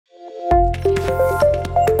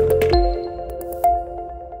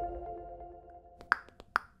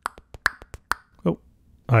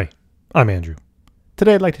I'm Andrew.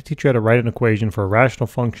 Today I'd like to teach you how to write an equation for a rational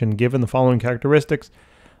function given the following characteristics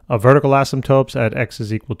of vertical asymptotes at x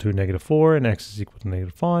is equal to -4 and x is equal to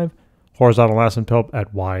 -5, horizontal asymptote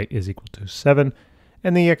at y is equal to 7,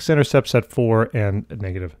 and the x-intercepts at 4 and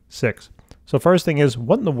 -6. So first thing is,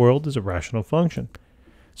 what in the world is a rational function?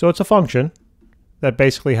 So it's a function that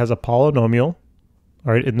basically has a polynomial,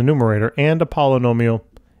 all right, in the numerator and a polynomial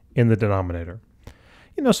in the denominator.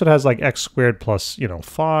 So it has like x squared plus,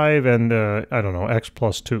 5 and, I don't know, x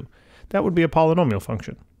plus 2. That would be a polynomial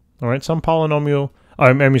function. All right, some polynomial,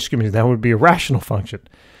 that would be a rational function.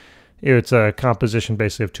 It's a composition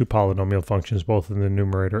basically of two polynomial functions, both in the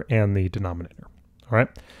numerator and the denominator. All right,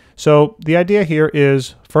 so the idea here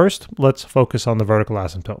is, first, let's focus on the vertical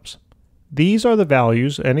asymptotes. These are the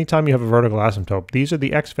values, anytime you have a vertical asymptote, these are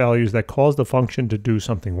the x values that cause the function to do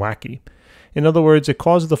something wacky. In other words, it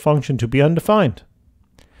causes the function to be undefined.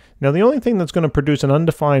 Now, the only thing that's going to produce an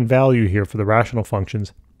undefined value here for the rational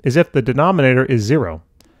functions is if the denominator is 0,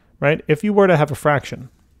 right? If you were to have a fraction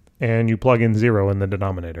and you plug in 0 in the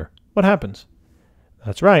denominator, what happens?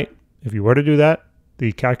 That's right. If you were to do that,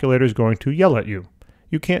 the calculator is going to yell at you.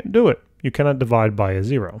 You can't do it. You cannot divide by a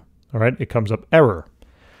 0, all right? It comes up error.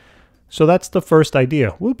 So that's the first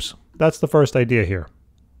idea. Whoops. That's the first idea here,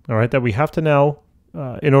 all right, that we have to now,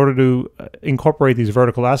 in order to incorporate these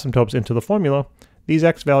vertical asymptotes into the formula, these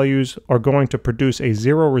x values are going to produce a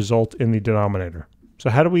 0 result in the denominator.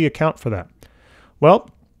 So how do we account for that?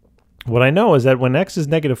 Well, what I know is that when x is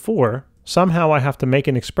 -4, somehow I have to make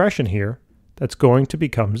an expression here that's going to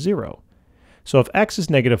become 0. So if x is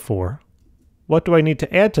 -4, what do I need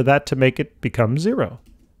to add to that to make it become 0?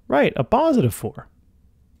 Right, a +4.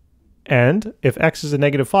 And if x is a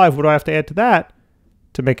 -5, what do I have to add to that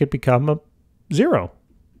to make it become a 0?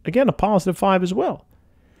 Again, a +5 as well,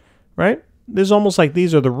 right? There's almost like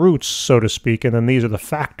these are the roots, so to speak, and then these are the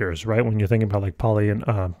factors, right? When you're thinking about like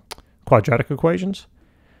quadratic equations.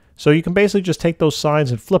 So you can basically just take those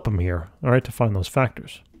signs and flip them here, all right, to find those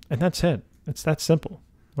factors. And that's it. It's that simple,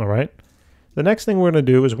 all right? The next thing we're going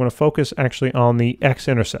to do is we're going to focus actually on the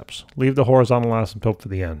x-intercepts. Leave the horizontal asymptote for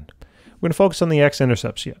the end. We're going to focus on the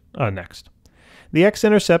x-intercepts next. The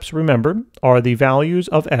x-intercepts, remember, are the values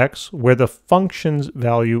of x where the function's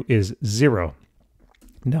value is 0.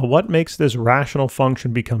 Now, what makes this rational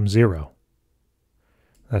function become 0?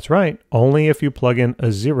 That's right, only if you plug in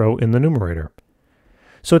a 0 in the numerator.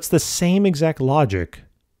 So it's the same exact logic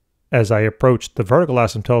as I approached the vertical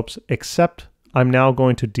asymptotes, except I'm now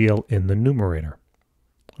going to deal in the numerator.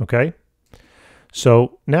 Okay?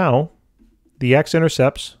 So now, the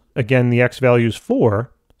x-intercepts, again, the x value is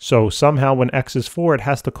 4, so somehow when x is 4, it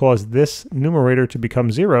has to cause this numerator to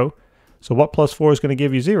become 0. So what plus 4 is going to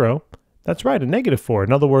give you 0? That's right, a -4.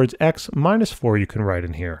 In other words, x minus 4 you can write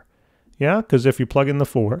in here. Yeah, because if you plug in the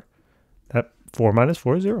 4, that 4 minus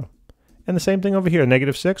 4 is 0. And the same thing over here,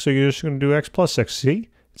 -6, so you're just going to do x plus 6. See?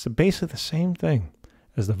 It's basically the same thing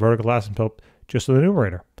as the vertical asymptote, just in the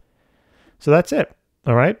numerator. So that's it.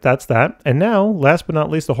 All right, that's that. And now, last but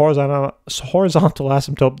not least, the horizontal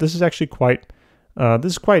asymptote. This is actually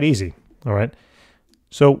quite easy. All right.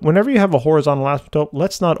 So whenever you have a horizontal asymptote,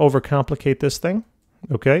 let's not overcomplicate this thing.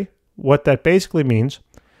 Okay. What that basically means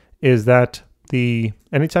is that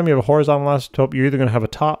anytime you have a horizontal asymptote, you're either going to have a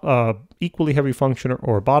top equally heavy function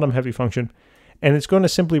or a bottom heavy function, and it's going to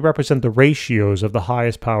simply represent the ratios of the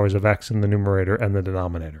highest powers of x in the numerator and the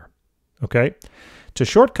denominator. Okay? To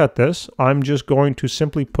shortcut this, I'm just going to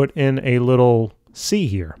simply put in a little c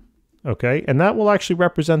here. Okay? And that will actually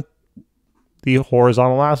represent the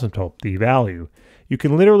horizontal asymptote, the value. You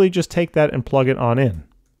can literally just take that and plug it on in,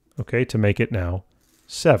 okay, to make it now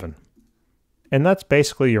 7. And that's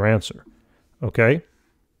basically your answer, okay?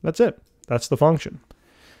 That's it. That's the function.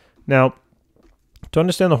 Now, to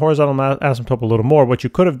understand the horizontal asymptote a little more, what you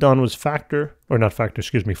could have done was FOIL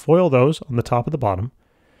those on the top of the bottom,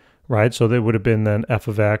 right? So they would have been then f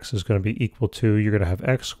of x is going to be equal to, you're going to have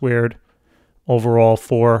x squared, overall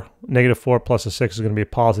 -4 plus a 6 is going to be a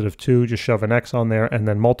 +2, just shove an x on there, and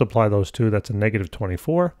then multiply those two, that's a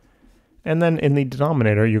 -24. And then in the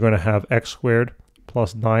denominator, you're going to have x squared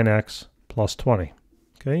plus 9x plus 20.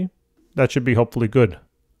 Okay, that should be hopefully good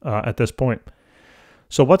at this point.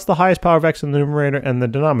 So what's the highest power of x in the numerator and the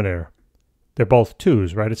denominator? They're both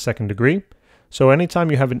 2's, right? It's second degree. So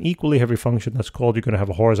anytime you have an equally heavy function that's called, you're going to have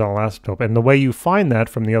a horizontal asymptote. And the way you find that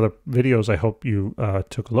from the other videos I hope you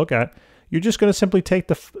took a look at, you're just going to simply take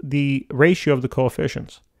the ratio of the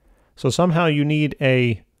coefficients. So somehow you need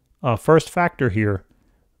a first factor here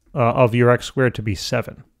of your x squared to be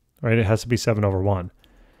 7, right? It has to be 7 over 1.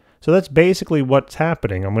 So that's basically what's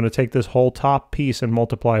happening. I'm going to take this whole top piece and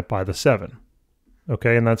multiply it by the 7.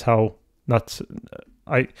 Okay, and that's how Not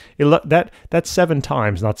that's 7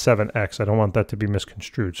 times, not 7x. I don't want that to be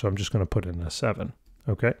misconstrued, so I'm just going to put in a 7.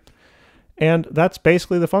 Okay, and that's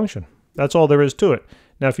basically the function. That's all there is to it.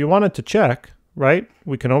 Now, if you wanted to check, right,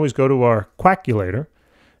 we can always go to our calculator,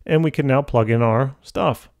 and we can now plug in our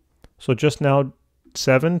stuff. So just now,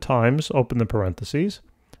 7 times, open the parentheses,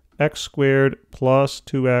 x squared plus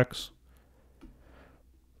 2x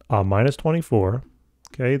minus 24.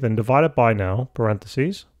 Okay, then divide it by now,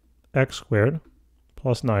 parentheses, x squared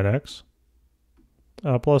plus 9x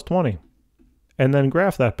plus 20. And then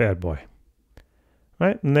graph that bad boy.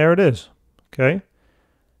 Right, and there it is. Okay.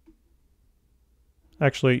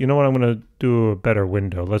 Actually, you know what? I'm going to do a better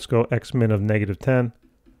window. Let's go x min of -10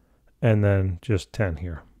 and then just 10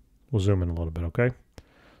 here. We'll zoom in a little bit, okay?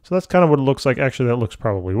 So that's kind of what it looks like. Actually, that looks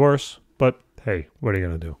probably worse, but hey, what are you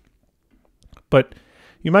going to do? But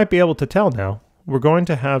you might be able to tell now, we're going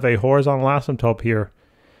to have a horizontal asymptote here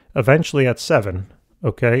eventually at 7,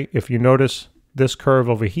 okay? If you notice, this curve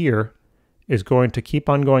over here is going to keep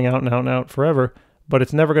on going out and out and out forever, but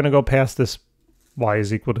it's never going to go past this y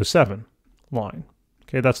is equal to 7 line.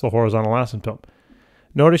 Okay, that's the horizontal asymptote.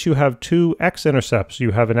 Notice you have 2 x-intercepts.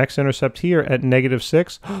 You have an x-intercept here at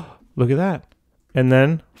 -6. Look at that. And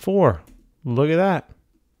then 4. Look at that.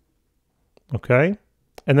 Okay?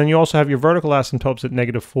 And then you also have your vertical asymptotes at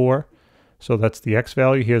 -4. So that's the x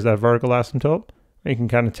value. Here's that vertical asymptote. You can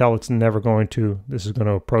kind of tell it's never going to, this is going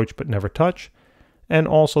to approach but never touch. And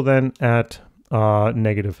also then at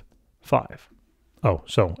 -5. Oh,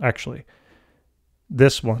 so actually,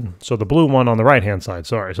 this one, so the blue one on the right-hand side,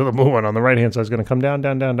 sorry. So the blue one on the right-hand side is going to come down,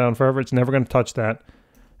 down, down, down forever. It's never going to touch that.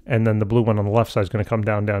 And then the blue one on the left side is going to come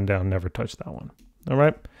down, down, down, never touch that one. All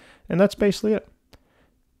right? And that's basically it.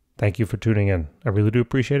 Thank you for tuning in. I really do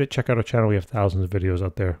appreciate it. Check out our channel. We have thousands of videos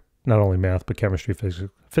out there. Not only math, but chemistry,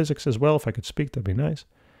 physics as well. If I could speak, that'd be nice.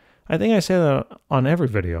 I think I say that on every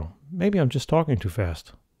video. Maybe I'm just talking too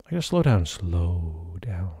fast. I gotta slow down. Slow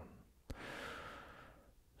down.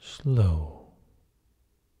 Slow.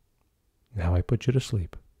 Now I put you to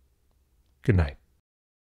sleep. Good night.